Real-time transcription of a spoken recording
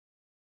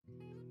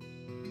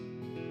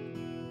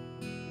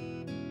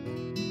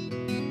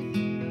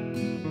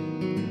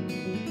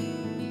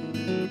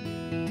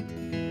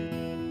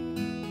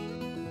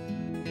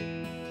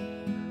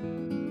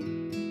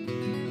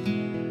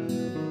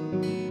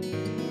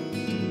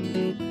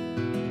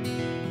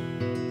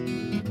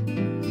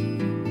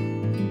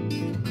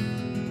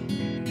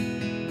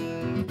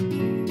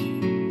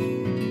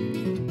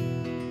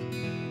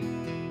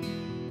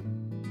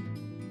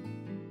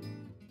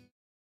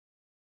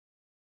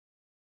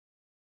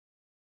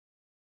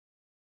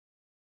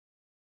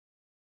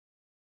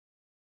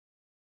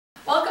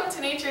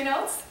welcome to Nature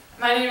Notes.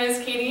 My name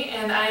is Katie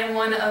and I am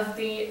one of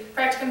the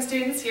practicum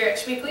students here at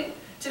Schmeekly.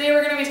 Today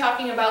we're going to be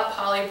talking about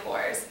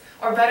polypores,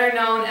 or better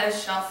known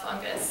as shelf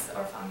fungus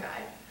or fungi.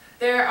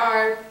 There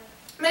are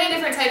many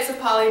different types of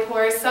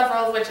polypores,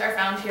 several of which are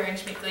found here in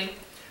Schmeekly.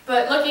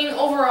 But looking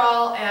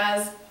overall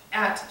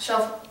at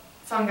shelf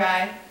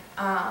fungi,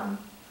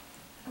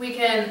 we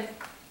can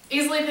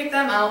easily pick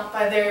them out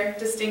by their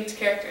distinct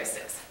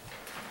characteristics.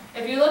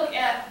 If you look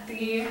at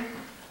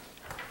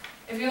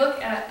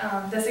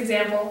this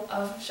example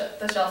of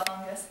the shelf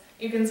fungus,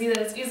 you can see that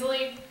it's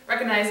easily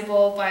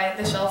recognizable by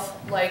the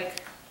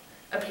shelf-like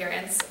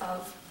appearance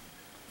of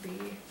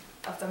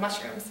the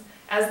mushrooms.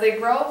 As they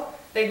grow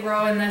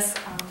in this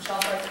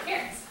shelf-like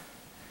appearance.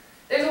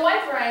 There's a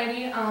wide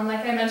variety,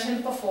 like I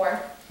mentioned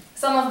before.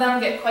 Some of them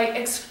get quite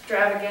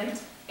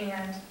extravagant,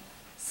 and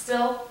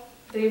still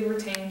they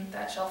retain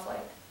that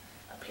shelf-like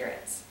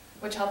appearance,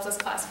 which helps us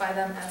classify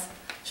them as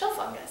shelf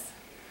fungus,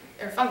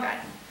 or fungi.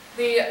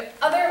 The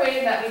other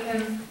way that we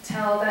can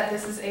tell that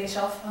this is a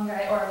shelf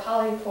fungi or a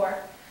polypore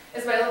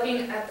is by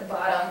looking at the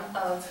bottom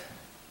of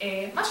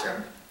a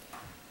mushroom.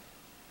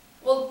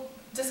 We'll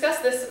discuss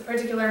this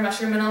particular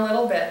mushroom in a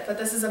little bit, but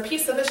this is a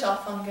piece of the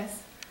shelf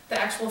fungus, the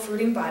actual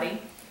fruiting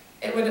body.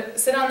 It would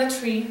sit on the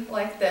tree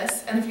like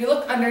this, and if you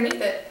look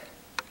underneath it,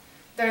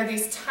 there are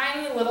these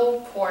tiny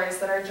little pores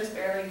that are just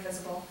barely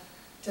visible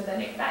to the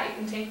naked eye. You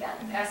can take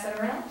that and pass it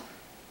around.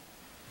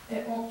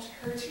 It won't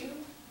hurt you,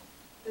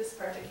 this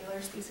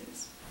particular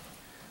species.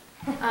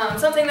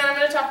 Something that I'm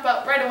going to talk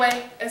about right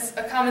away is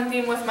a common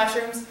theme with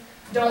mushrooms.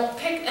 Don't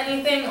pick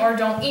anything or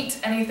don't eat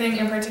anything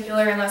in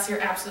particular unless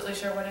you're absolutely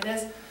sure what it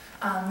is.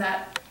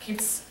 That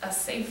keeps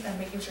us safe and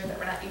making sure that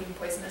we're not eating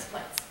poisonous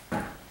plants.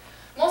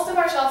 Most of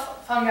our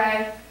shelf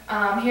fungi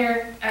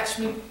here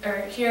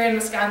in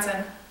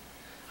Wisconsin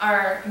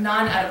are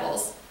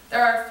non-edibles.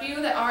 There are a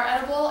few that are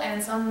edible,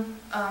 and some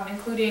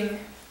including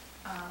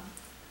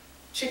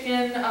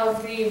chicken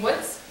of the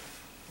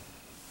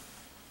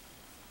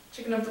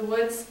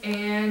woods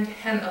and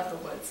hen of the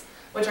woods,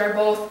 which are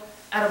both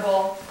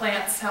edible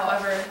plants.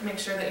 However, make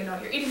sure that you know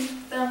you're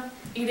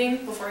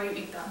eating before you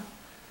eat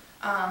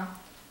them.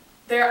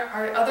 There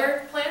are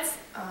other plants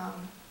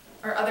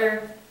or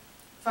other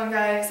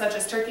fungi, such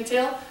as turkey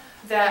tail,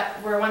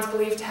 that were once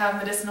believed to have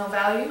medicinal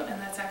value,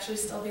 and that's actually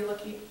still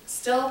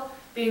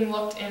being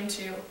looked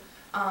into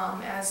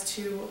as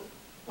to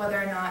whether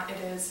or not it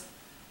is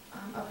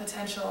a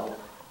potential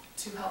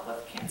to help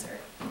with cancer.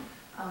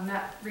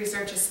 That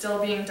research is still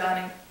being done,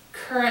 and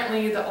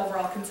currently the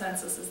overall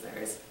consensus is there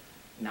is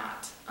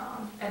not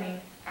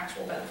any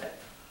actual benefit.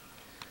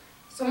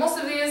 So most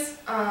of these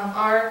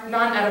are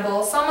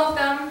non-edible. Some of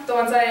them, the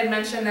ones that I had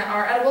mentioned that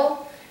are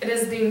edible, it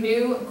is the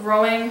new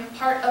growing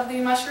part of the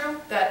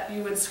mushroom that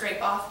you would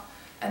scrape off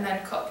and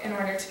then cook in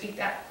order to eat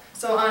that.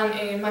 So on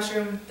a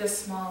mushroom this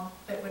small,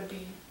 it would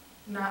be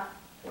not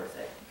worth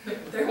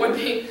it. There would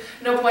be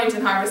no point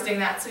in harvesting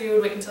that, so you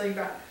would wait until you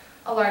got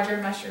a larger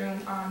mushroom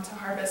to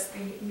harvest the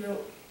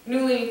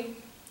newly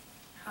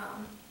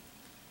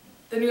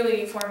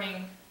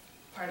forming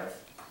part of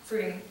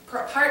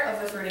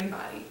the fruiting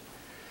body.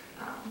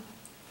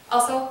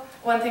 Also,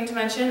 one thing to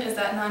mention is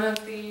that none of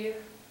the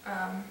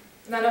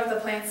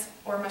plants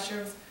or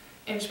mushrooms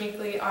in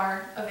Schmeekly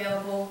are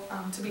available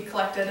to be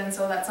collected, and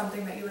so that's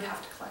something that you would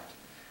have to collect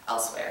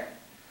elsewhere.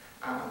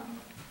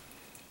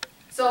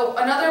 So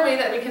another way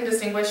that we can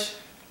distinguish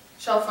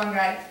shelf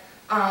fungi,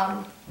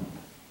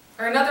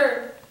 or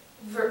another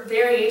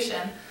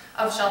variation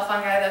of shelf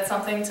fungi that's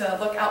something to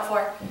look out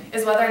for,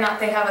 is whether or not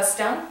they have a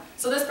stem.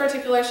 So this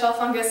particular shelf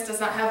fungus does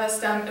not have a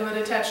stem. It would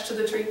attach to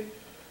the tree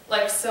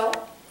like so.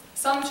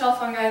 Some shelf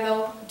fungi,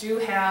 though, do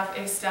have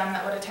a stem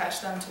that would attach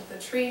them to the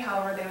tree.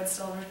 However, they would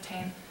still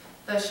retain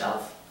the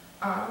shelf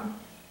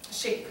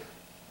shape.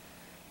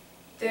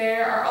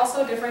 There are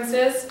also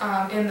differences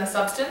in the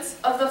substance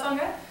of the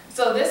fungi.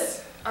 So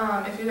this,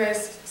 if you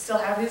guys still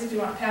have these, if you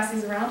want to pass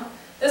these around,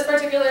 this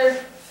particular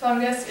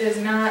fungus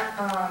is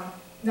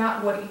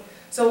not woody.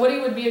 So woody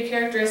would be a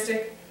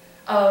characteristic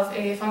of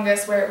a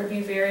fungus where it would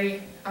be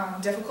very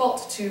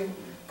difficult to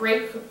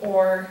break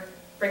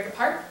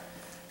apart.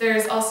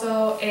 There's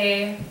also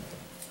a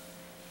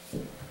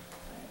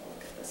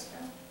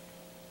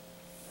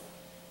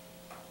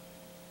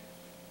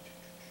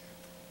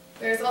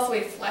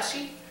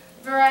fleshy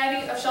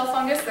variety of shelf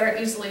fungus that are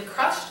easily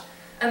crushed.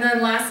 And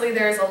then lastly,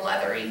 there's a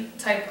leathery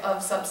type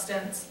of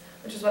substance,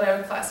 which is what I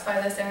would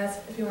classify this as.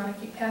 If you want to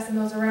keep passing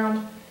those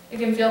around, you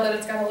can feel that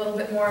it's got a little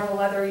bit more of a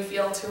leathery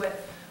feel to it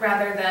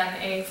rather than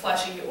a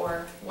fleshy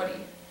or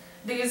woody.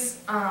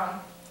 These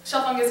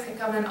shelf fungus can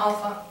come in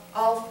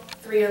all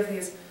three of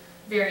these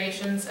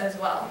variations as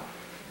well.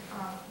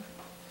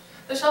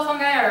 The shelf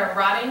fungi are a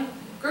rotting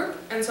group,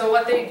 and so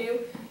what they do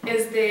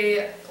is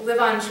they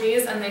live on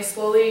trees and they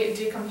slowly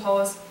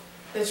decompose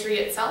the tree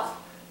itself.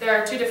 There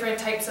are two different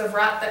types of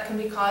rot that can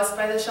be caused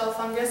by the shelf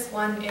fungus.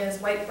 One is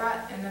white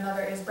rot and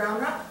another is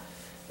brown rot,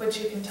 which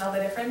you can tell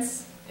the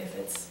difference if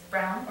it's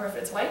brown or if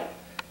it's white.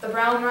 The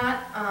brown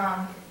rot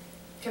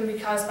can be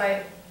caused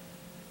by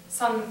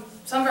some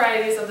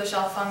varieties of the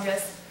shelf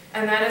fungus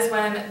and that is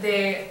when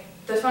the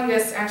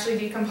fungus actually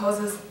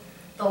decomposes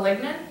the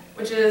lignin,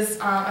 which is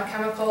a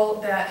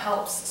chemical that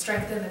helps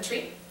strengthen the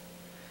tree.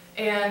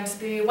 And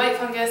the white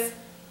fungus,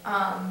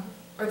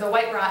 or the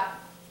white rot,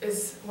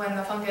 is when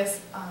the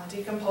fungus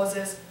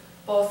decomposes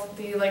both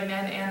the lignin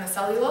and the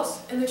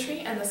cellulose in the tree,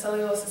 and the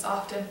cellulose is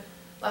often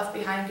left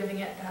behind, giving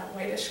it that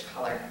whitish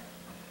color.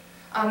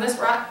 This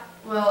rot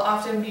will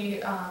often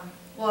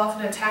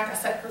attack a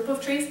set group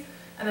of trees,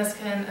 and this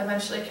can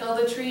eventually kill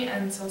the tree.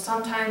 And so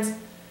sometimes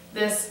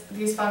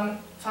these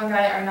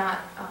fungi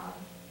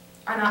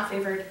are not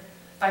favored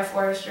by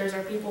foresters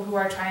or people who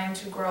are trying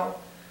to grow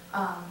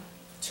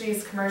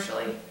trees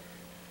commercially.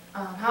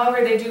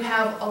 However, they do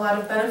have a lot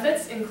of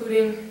benefits,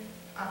 including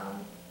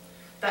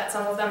that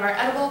some of them are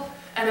edible,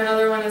 and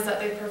another one is that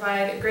they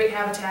provide great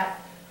habitat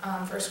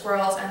for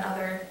squirrels and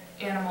other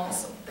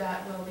animals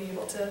that will be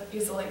able to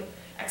easily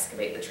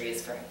excavate the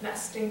trees for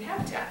nesting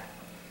habitat.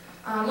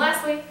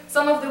 Lastly,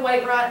 some of the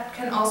white rot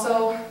can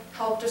also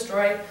help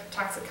destroy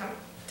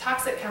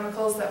toxic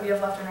chemicals that we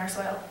have left in our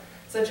soil,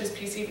 such as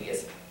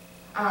PCBs.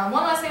 One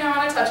last thing I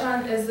want to touch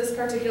on is this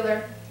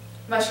particular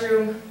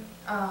mushroom.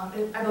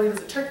 I believe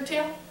it's a turkey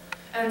tail,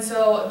 and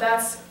so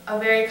that's a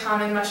very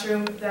common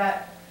mushroom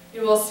that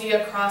you will see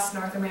across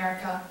North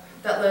America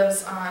that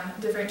lives on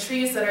different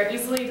trees that are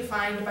easily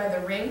defined by the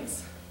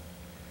rings.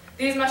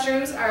 These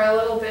mushrooms are a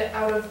little bit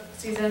out of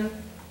season,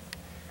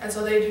 and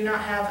so they do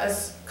not have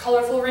as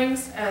colorful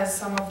rings as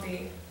some of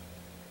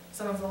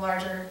the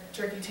larger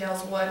turkey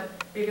tails would.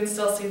 But you can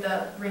still see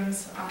the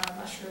rings on the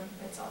mushroom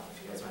itself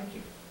if you guys want to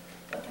keep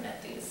looking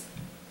at these.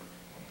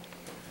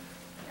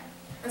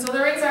 And so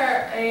the rings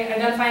are an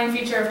identifying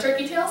feature of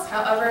turkey tails.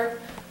 However,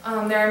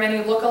 there are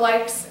many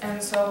lookalikes,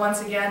 and so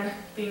once again,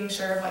 being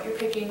sure of what you're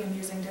picking and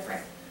using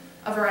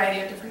a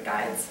variety of different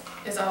guides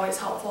is always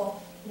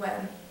helpful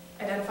when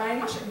identifying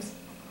mushrooms.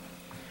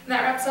 And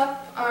that wraps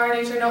up our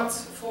nature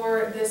notes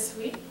for this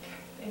week.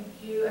 Thank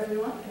you,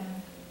 everyone,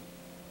 and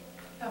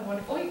have a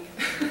wonderful week.